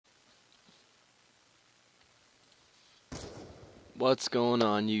What's going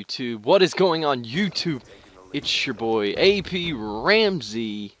on YouTube? What is going on YouTube? It's your boy AP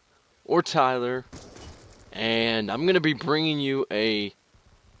Ramsey or Tyler, and I'm gonna be bringing you a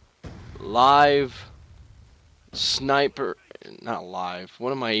live sniper, not live, what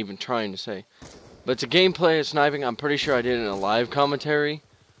am I even trying to say? But it's a gameplay of sniping. I'm pretty sure I did it in a live commentary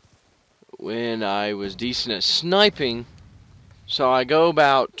when I was decent at sniping. So I go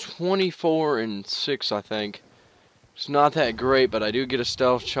about 24-6, I think. It's not that great, but I do get a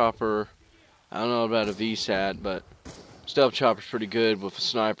stealth chopper. I don't know about a VSAT, but stealth chopper's pretty good with a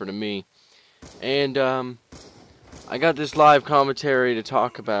sniper to me. And I got this live commentary to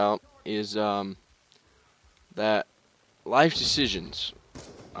talk about is that life decisions.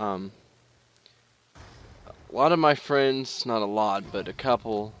 A lot of my friends, not a lot, but a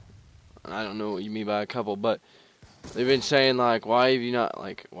couple, I don't know what you mean by a couple, but they've been saying like, why have you not,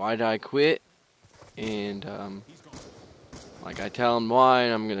 like, why did I quit? And like, I tell them why,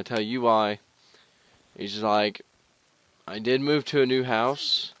 and I'm going to tell you why. It's just like, I did move to a new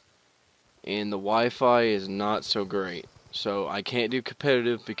house, and the Wi-Fi is not so great. So I can't do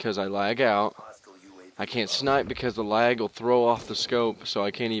competitive because I lag out. I can't snipe because the lag will throw off the scope, so I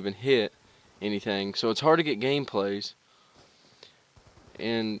can't even hit anything. So it's hard to get gameplays.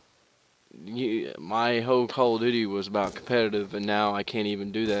 And my whole Call of Duty was about competitive, and now I can't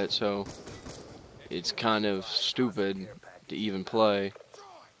even do that, so it's kind of stupid to even play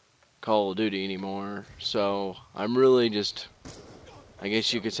Call of Duty anymore. So I'm really just, I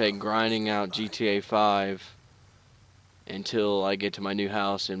guess you could say, grinding out GTA 5 until I get to my new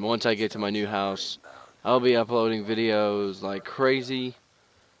house. And once I get to my new house, I'll be uploading videos like crazy.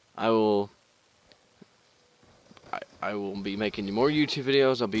 I will be making more YouTube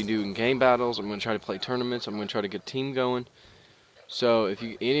videos. I'll be doing game battles. I'm going to try to play tournaments. I'm going to try to get a team going. So if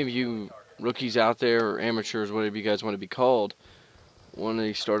any of you rookies out there, or amateurs, whatever you guys want to be called, want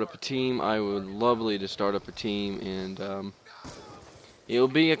to start up a team, I would lovely to start up a team. And it'll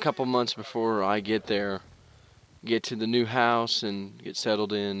be a couple months before I get there, get to the new house and get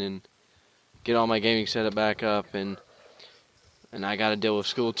settled in and get all my gaming setup back up, and I got to deal with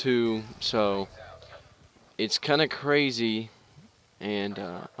school too, so it's kind of crazy. And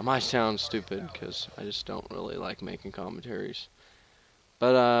I might sound stupid because I just don't really like making commentaries,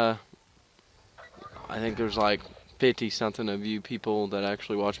 but I think there's like 50-something of you people that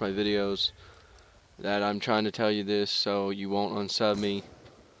actually watch my videos, that I'm trying to tell you this so you won't unsub me,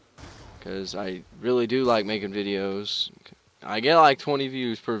 because I really do like making videos. I get like 20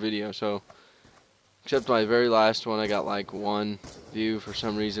 views per video, so except my very last one, I got like 1 view for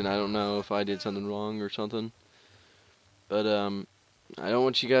some reason. I don't know if I did something wrong or something, but I don't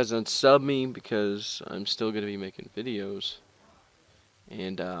want you guys to unsub me because I'm still going to be making videos,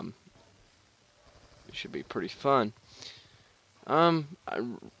 and it should be pretty fun. I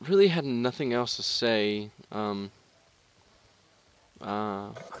really had nothing else to say.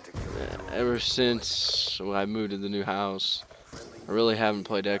 Ever since I moved to the new house, I really haven't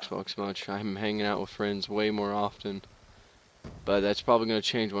played Xbox much. I'm hanging out with friends way more often, but that's probably going to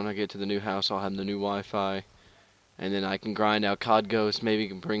change when I get to the new house. I'll have the new Wi-Fi, and then I can grind out COD Ghost. Maybe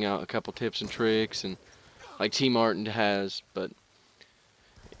can bring out a couple tips and tricks, and like T Martin has, but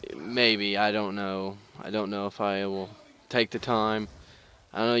maybe, I don't know. I don't know if I will take the time.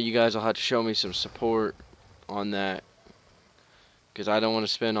 I don't know, you guys will have to show me some support on that, because I don't want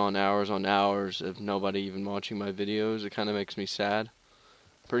to spend on hours of nobody even watching my videos. It kind of makes me sad.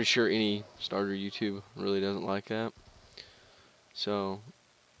 Pretty sure any starter YouTube really doesn't like that. So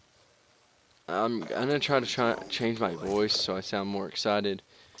I'm gonna try to change my voice so I sound more excited,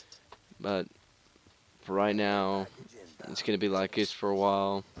 but for right now it's gonna be like this for a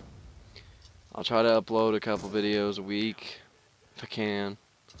while. I'll try to upload a couple videos a week if I can.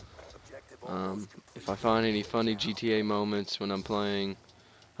 If I find any funny GTA moments when I'm playing,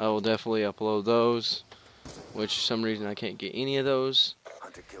 I will definitely upload those, which for some reason I can't get any of those.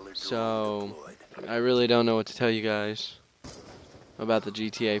 So I really don't know what to tell you guys about the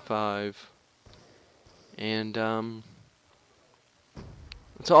GTA 5. And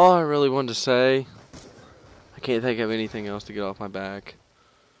that's all I really wanted to say. I can't think of anything else to get off my back.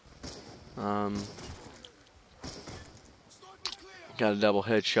 Got a double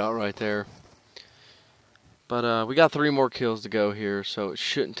headshot right there. But we got 3 more kills to go here, so it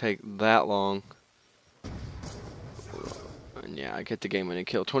shouldn't take that long. And yeah, I get the game-winning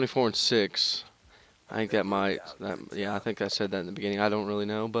kill. 24-6. I think yeah, I think I said that in the beginning. I don't really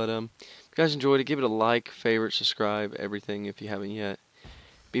know, but if you guys enjoyed it, give it a like, favorite, subscribe, everything if you haven't yet.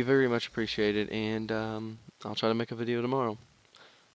 Be very much appreciated, and I'll try to make a video tomorrow.